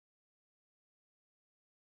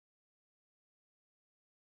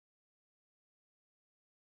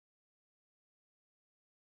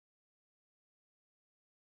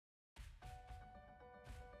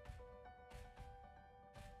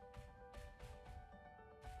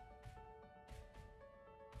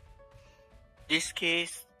This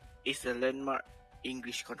case is a landmark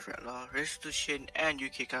English contract law, restitution and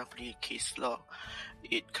UK company case law.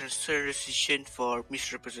 It concerns rescission for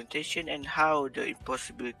misrepresentation and how the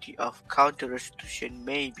impossibility of counter-restitution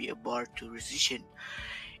may be a bar to rescission.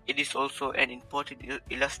 It is also an important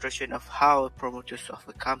illustration of how promoters of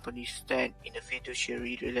a company stand in a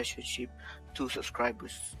fiduciary relationship to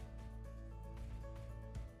subscribers.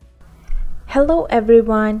 Hello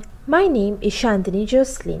everyone, my name is SHANTHINI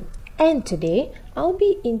JOSELENE, and today I'll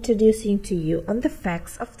be introducing to you on the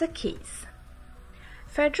facts of the case.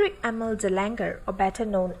 Frederick Emile Erlanger, or better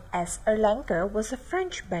known as Erlanger, was a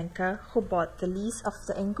French banker who bought the lease of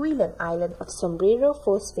the Anguillan island of Sombrero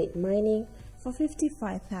phosphate mining for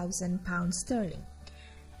 £55,000.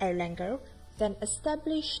 Erlanger then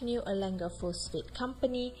established New Erlanger Phosphate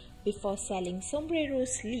Company before selling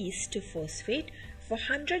Sombrero's lease to Phosphate for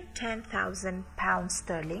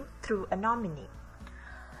 £110,000 through a nominee.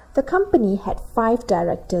 The company had 5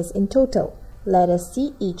 directors in total. Let us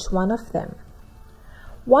see each one of them.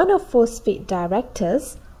 One of Phosphate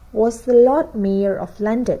directors was the Lord Mayor of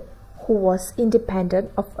London, who was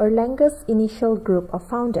independent of Erlanger's initial group of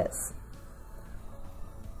founders.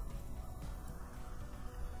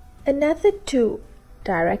 Another 2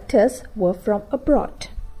 directors were from abroad.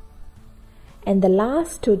 And the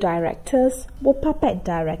last 2 directors were puppet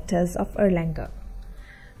directors of Erlanger.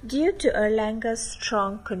 Due to Erlanger's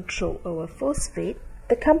strong control over Phosphate,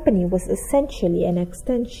 the company was essentially an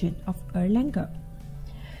extension of Erlanger.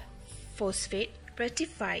 Phosphate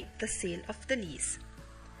ratified the sale of the lease.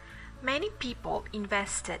 Many people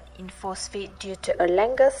invested in Phosphate due to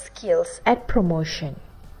Erlanger's skills at promotion.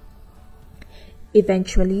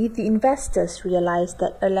 Eventually, the investors realized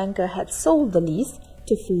that Erlanger had sold the lease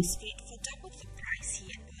to Phosphate for double the price he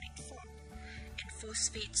had bought it for, and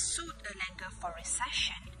Phosphate sued Erlanger for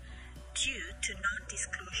rescission due to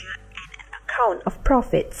non-disclosure and an account of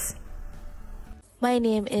profits. My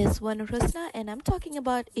name is HUSNA, and I'm talking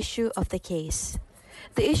about issue of the case.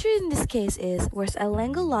 The issue in this case is, was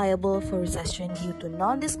Erlanger liable for rescission due to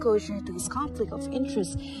non-disclosure to his conflict of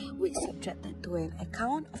interest, which subjected to an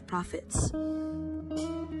account of profits?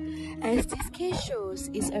 As this case shows,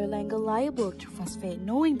 is Erlanger liable to Phosphate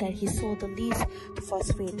knowing that he sold the lease to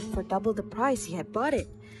Phosphate for double the price he had bought it?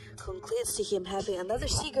 Concludes to him having another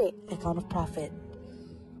secret account of profit.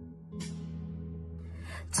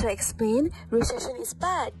 To explain, recession is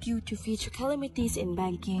bad due to future calamities in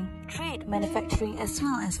banking, trade, manufacturing, as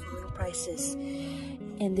well as falling prices.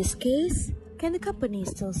 In this case, can the company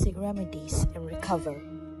still seek remedies and recover?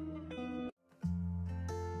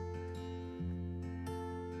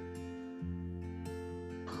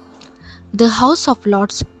 The House of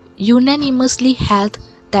Lords unanimously held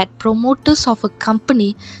that promoters of a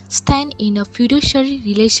company stand in a fiduciary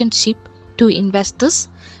relationship to investors,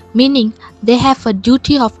 meaning they have a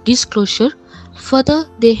duty of disclosure. Further,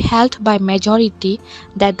 they held by majority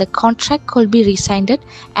that the contract could be rescinded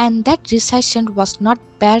and that rescission was not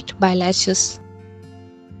barred by laches.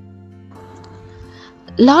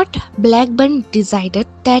 Lord Blackburn decided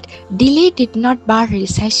that delay did not bar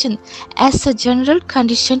rescission. As a general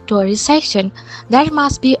condition to a rescission, there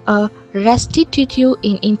must be a restitutio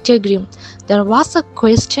in integrum. There was a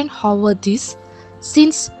question over this,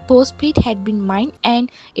 since Phosphate had been mined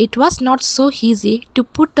and it was not so easy to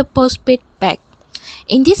put the Phosphate back.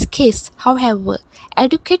 In this case, however,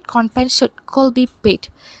 adequate compensation could be paid,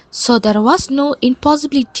 so there was no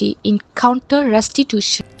impossibility in counter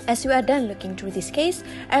restitution. As we are done looking through this case,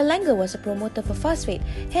 Erlanger was a promoter for Phosphate,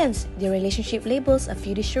 hence the relationship labels a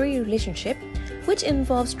fiduciary relationship, which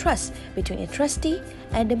involves trust between a trustee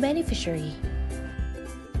and the beneficiary.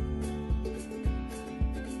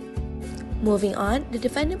 Moving on, the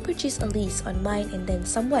defendant purchased a lease on mine and then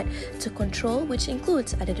somewhat to control, which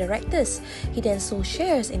includes other directors. He then sold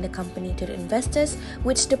shares in the company to the investors,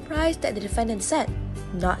 which the price that the defendant set,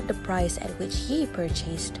 not the price at which he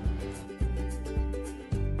purchased.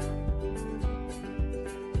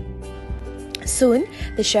 Soon,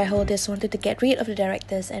 the shareholders wanted to get rid of the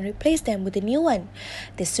directors and replace them with a new one.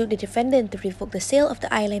 They sued the defendant to revoke the sale of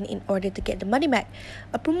the island in order to get the money back.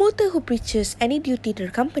 A promoter who breaches any duty to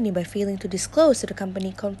the company by failing to disclose to the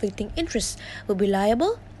company conflicting interests will be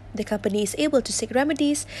liable. The company is able to seek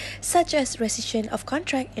remedies such as rescission of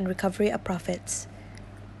contract and recovery of profits.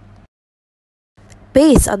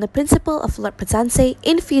 Based on the principle of Lord Penzance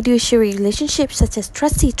in fiduciary relationships such as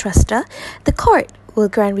trustee-truster, the court will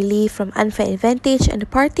grant relief from unfair advantage, and the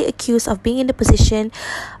party accused of being in the position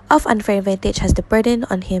of unfair advantage has the burden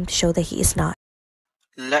on him to show that he is not.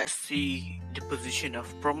 Let's see the position of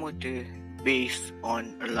promoter based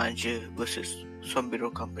on Erlanger versus Sombrero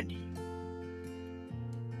Company.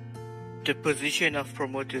 The position of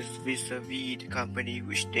promoters vis-a-vis the company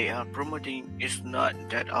which they are promoting is not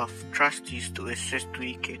that of trustees to assess to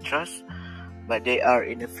UK Trust, but they are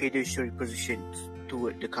in a fiduciary position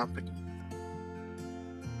toward the company.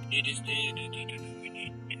 It is their duty to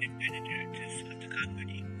nominate independent directors of the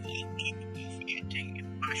company who are capable of acting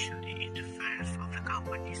impartially in defense of the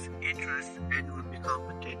company's interests and will be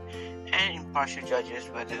competent and impartial judges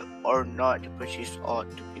whether or not the purchase ought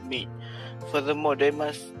to be made. Furthermore, they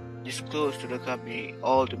must disclose to the company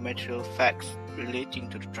all the material facts relating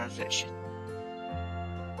to the transaction.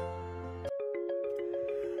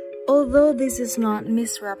 Although this is not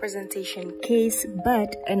misrepresentation case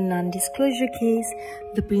but a non-disclosure case,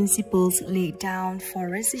 the principles laid down for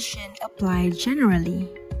rescission apply generally.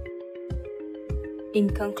 In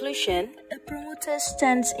conclusion, a promoter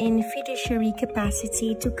stands in fiduciary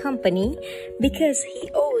capacity to company because he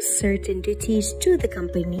owes certain duties to the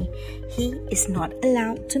company. He is not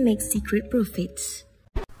allowed to make secret profits.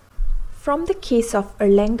 From the case of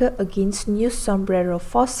Erlanger against New Sombrero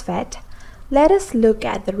Phosphate, let us look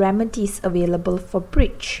at the remedies available for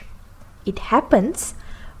breach. It happens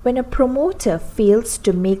when a promoter fails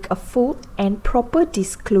to make a full and proper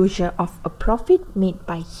disclosure of a profit made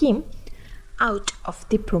by him out of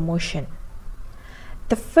the promotion.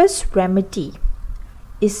 The first remedy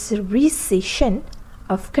is rescission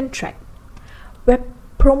of contract, where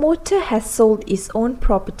promoter has sold his own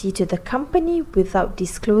property to the company without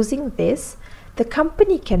disclosing this. The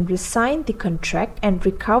company can rescind the contract and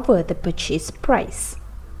recover the purchase price.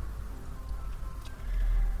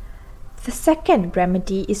 The second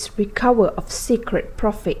remedy is recover of secret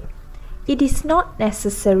profit. It is not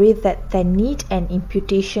necessary that there need an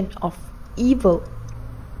imputation of evil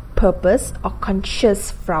purpose or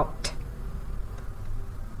conscious fraud.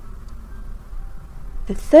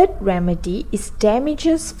 The third remedy is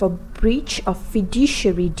damages for breach of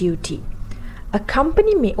fiduciary duty. A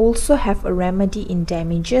company may also have a remedy in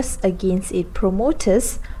damages against its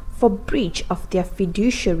promoters for breach of their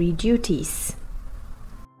fiduciary duties.